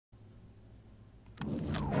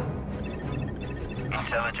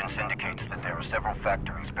Intelligence indicates that there are several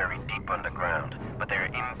factories buried deep underground, but they are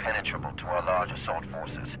impenetrable to our large assault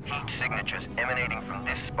forces. Heat signatures emanating from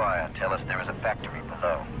this spire tell us there is a factory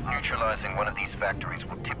below. Neutralizing one of these factories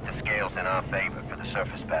will tip the scales in our favor for the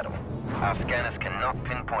surface battle. Our scanners cannot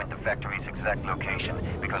pinpoint the factory's exact location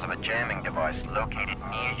because of a jamming device located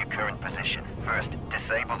near your current position. First,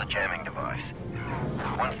 disable the jamming device.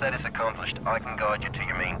 Once that is accomplished, I can guide you to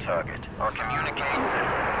your main target. Our communication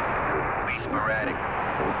will be sporadic.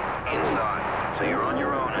 Inside, so you're on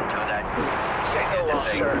your own until that... Say no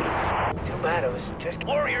loss, sir. Too bad it was just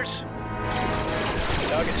warriors.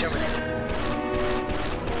 Target's everything.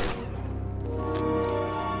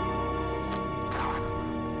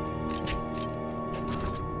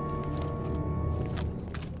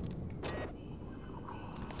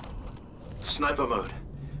 Sniper mode.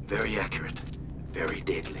 Very accurate. Very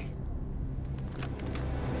deadly.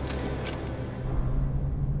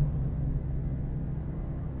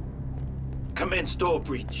 Commence door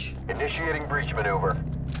breach. Initiating breach maneuver.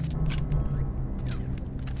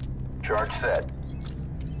 Charge set.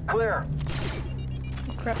 Clear.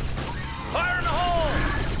 Crap. Fire in the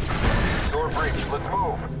hole! Door breach, let's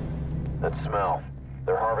move. That smell.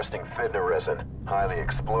 They're harvesting fidna resin. Highly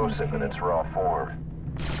explosive in its raw form.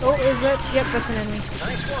 Oh, is that? Yep, that's an enemy.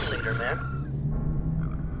 Nice one, leader, man.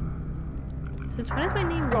 Since when is my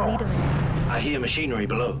name Leader Man? I hear machinery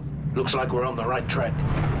below. Looks like we're on the right track.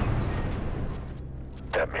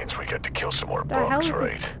 That means we get to kill some more The hell bugs, is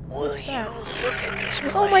right? Will you look at this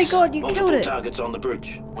place? Oh my god, you Multiple killed it! targets on the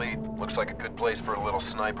bridge. Lead, looks like a good place for a little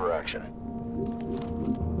sniper action.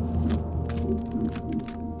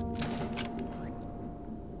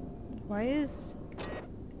 Why is...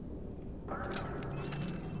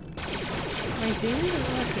 my zoom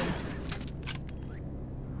isn't working.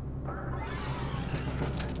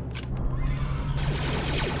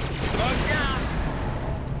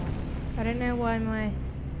 I don't know why my...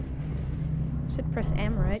 should press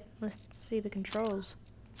M, right? Let's see the controls.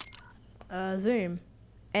 Zoom.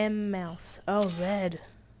 M mouse. Oh, Z.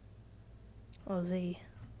 Oh, Z.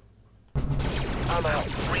 I'm out.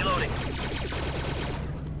 Reloading.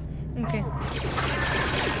 Okay.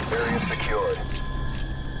 Area secured.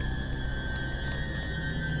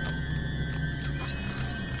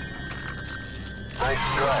 Nice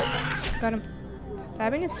strike. Got him.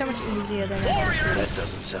 Stabbing is so much easier than That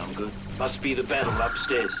doesn't sound good. Must be the battle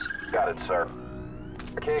upstairs. Got it, sir.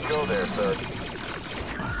 I can't go there, sir.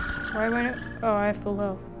 Why won't it? Oh, I have full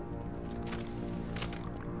health.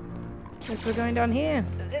 Guess we're going down here.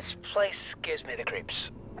 This place gives me the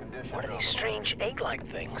creeps. What are these strange egg-like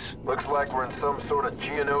things? Looks like we're in some sort of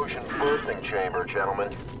Geonosian bursting chamber,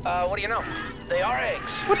 gentlemen. What do you know? They are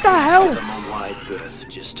eggs. What the hell? Give them a wide berth,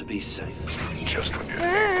 just to be safe. Just when you think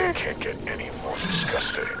they can't get any more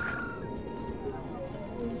disgusting.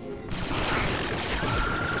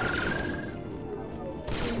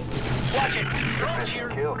 Watch it. Drones here.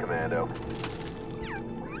 Kill, Commando.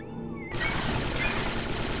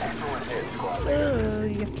 Excellent hit, squad leader. Oh,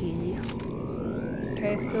 yucky.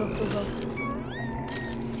 Okay, still full health.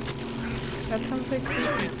 That sounds like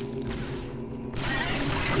creepy.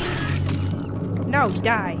 No,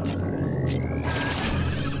 die.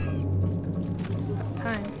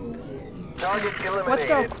 Time. Target eliminated. Let's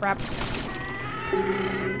go, crap.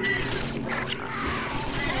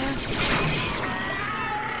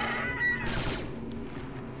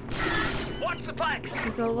 Watch the pipes.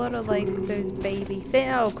 There's a lot of like those baby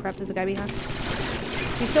things. Oh crap, there's a guy behind.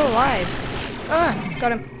 He's still alive. Ah,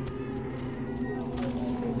 got him.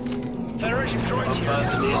 Federation droids here.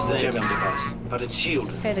 There's the jamming device, but it's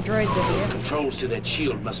shielded. Okay, the droid's over here. Controls to that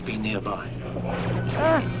shield must be nearby. Oh.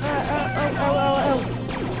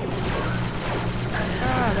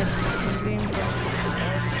 Ah, that's being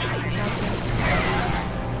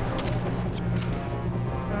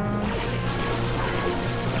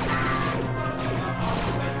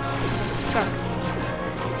stuck.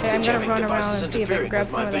 Okay, I'm gonna run around and see if I can grab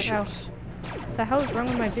some of the house. What the hell is wrong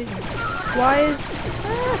with my vision? Why is...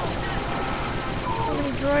 so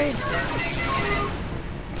many droids.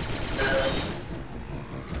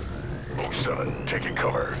 Move, son. Taking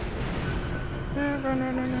cover. No.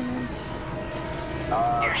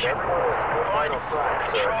 Everyone is good final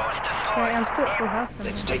sign, sir. Okay, I'm still at full health.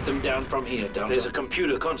 Let's take them down from here, Delta. There's a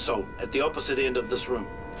computer console at the opposite end of this room.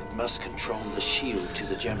 It must control the shield to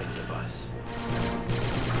the jamming device.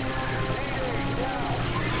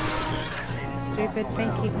 Stupid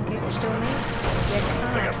think you can kill me?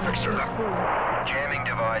 Yeah, They got fixed her. cool. Jamming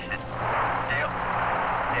device is still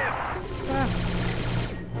Ah,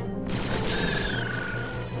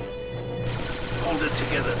 Hold it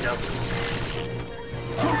together, Delta.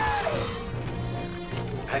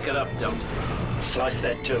 Pack it up, Delta. Slice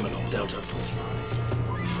that terminal, Delta.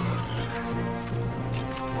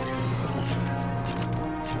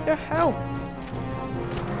 The hell?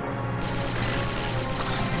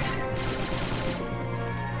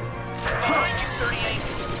 Behind you,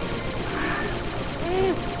 38.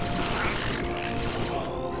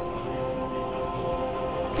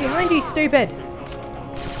 Behind you, stupid!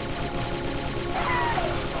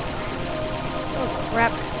 Oh,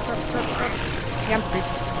 crap. Yeah, I'm screwed.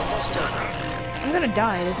 Almost done. I'm gonna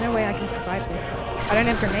die. There's no way I can survive this. I don't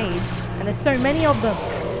have grenades, and there's so many of them.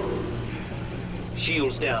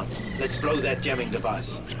 Shields down. Let's blow that jamming device.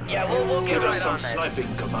 Yeah, we'll get Give right us some on that.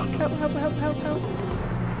 sniping, Commando. Help, help, help, help, help.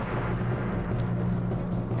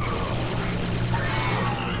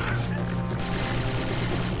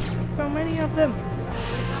 So many of them.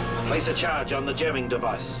 Place a charge on the jamming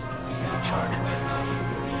device. Charge.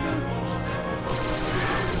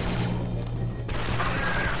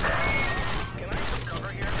 Can I have cover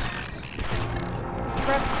here?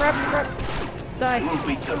 Crap. Die. We'll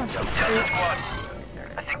beat them, Oh, Delta. Delta Squad.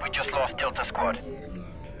 I think we just lost Delta Squad.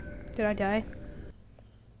 Did I die?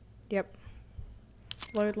 Yep.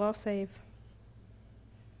 Load, lost, save.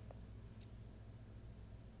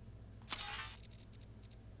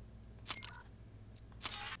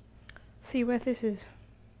 See where this is.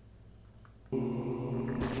 Oh,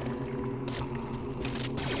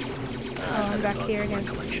 I'm back here again.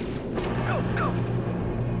 Go.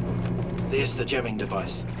 There's the jamming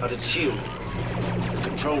device, but it's shielded. The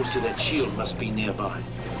controls to that shield must be nearby.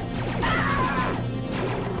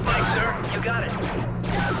 Mike, sir, you got it.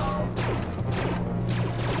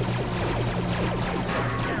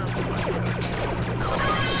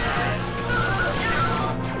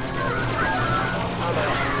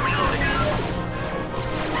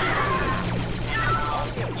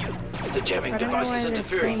 The jamming I don't know why device is they're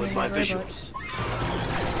interfering with my framing visuals. robots.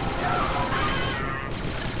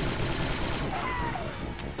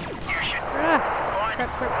 You should Ah!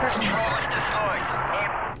 Crap. control is destroyed.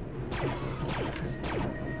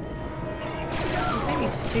 You made me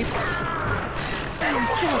stupid. How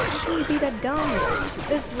can you be that dumb?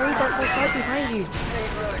 There's robots right behind you.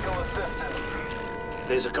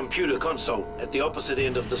 There's a computer console at the opposite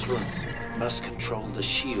end of this room. Must control the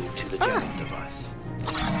shield to the jamming device.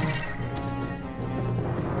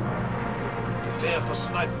 Prepare for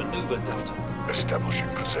snipe maneuver, Delta. Establishing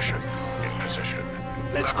position. In position.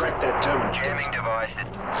 Let's crack that terminal. Jamming device is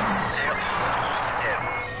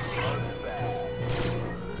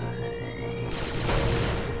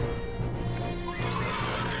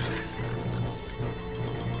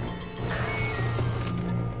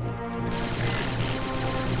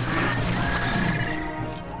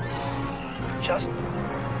Just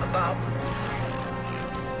about.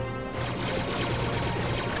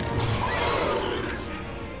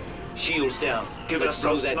 Shields down. Give us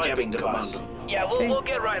blow that jamming device. Yeah, we'll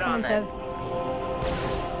get right on that.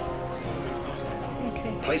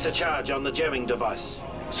 Okay, Place a charge on the jamming device.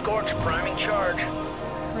 Scorch, priming charge. ready.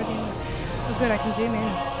 Oh good, I can zoom in.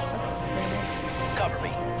 That's very nice. Cover me.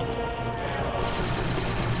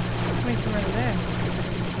 Wait, from over there.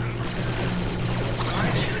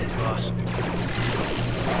 Shoot it, boss.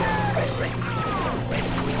 Red.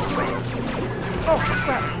 Oh,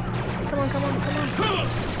 crap. Come on.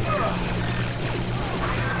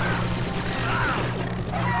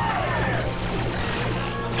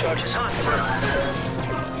 Charge is hot, sir.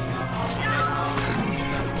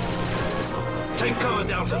 Take cover,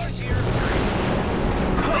 Delta. Lead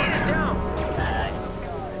it down.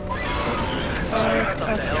 Sorry, I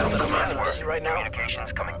thought the hell of a command man busy right now.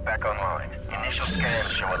 Communications coming back online. Initial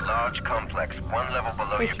scans show a large complex, one level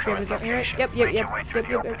below Wait, your you be able current to get me right? location. Yep. Make your way through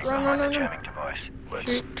the opening Run. behind the jamming device.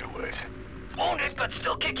 Let's do it. Wounded, but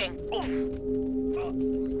still kicking. Oof.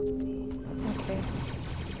 Okay.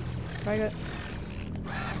 Try it.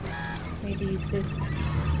 Maybe use this.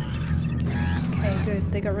 Okay, good.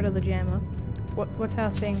 They got rid of the jammer. What's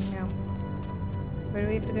our thing now? Where do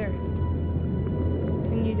we have to go?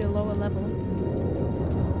 Continue to lower level.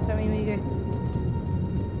 Does that mean we go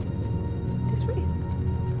this way?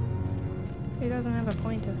 It doesn't have a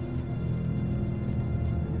pointer.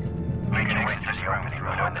 Make your way through the opening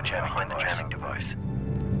behind the jamming device.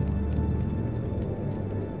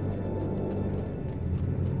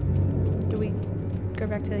 Do we go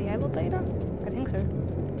back to the elevator? I think so.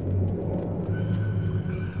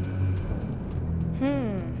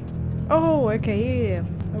 Oh, okay, yeah.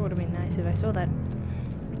 That would have been nice if I saw that.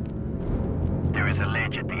 There is a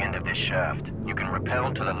ledge at the end of this shaft. You can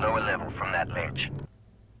rappel to the lower level from that ledge.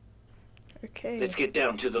 Okay. Let's get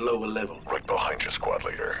down to the lower level. Right behind you, squad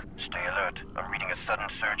leader. Stay alert. I'm reading a sudden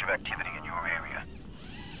surge of activity in your area.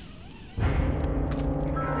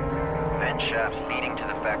 vent shafts leading to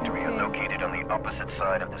the factory are located on the opposite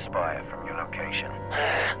side of the spire from your location.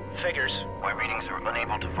 Figures. My readings are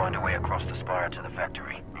unable to find a way across the spire to the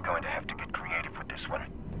factory. You're going to have to get creative with this one.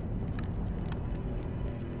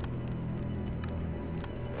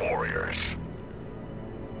 Warriors.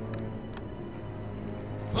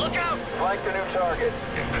 Look out! Flank the new target.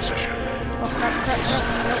 In position. Oh crap, crap, crap.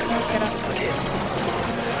 Nope, nope, get up. Okay.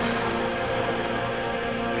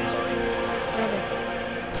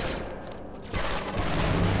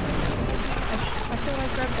 I feel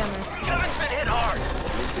like grab down there. Someone's been hit hard.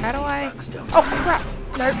 How do I? Oh crap!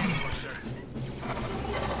 Nope.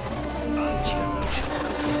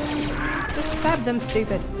 Just stab them,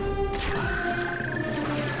 stupid.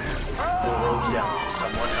 The road's down.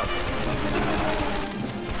 Someone help.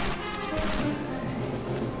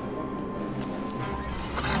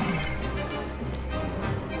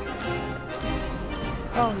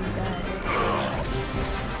 Oh, you died.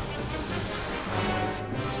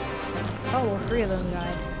 Oh, well, 3 of them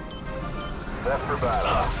died. Left for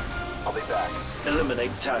battle. I'll be back.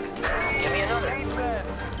 Eliminate target. Give me another.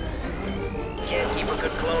 Can't keep a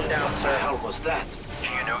good clone down, What the sir. hell was that?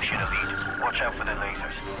 Geonosian elite. Watch out for the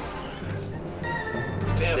lasers.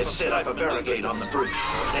 They've set up a barricade on the bridge.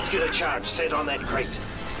 Let's get a charge set on that crate.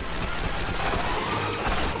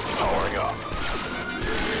 Powering up.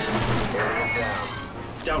 Area down.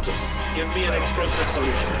 Delta, give me an explosive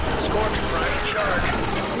solution. Scorch prime charge.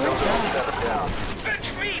 Delta, 7 down. Fetch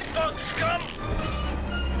me, bug scum!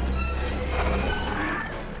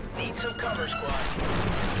 Need some cover, squad.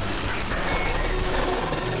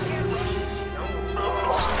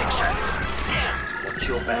 Lost picture. Damn. Watch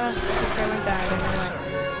your back. Okay, we died anyway.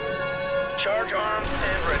 Charge armed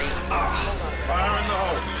and ready. Fire in the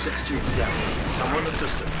hole. 6 tubes down. Someone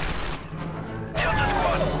assist us. Delta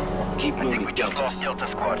Squad. Keep I think we moving, just Delta. lost Delta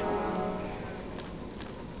Squad.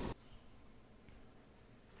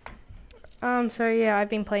 So yeah, I've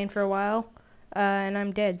been playing for a while, and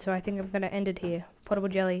I'm dead, so I think I'm gonna end it here. Portable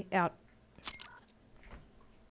Jelly, out.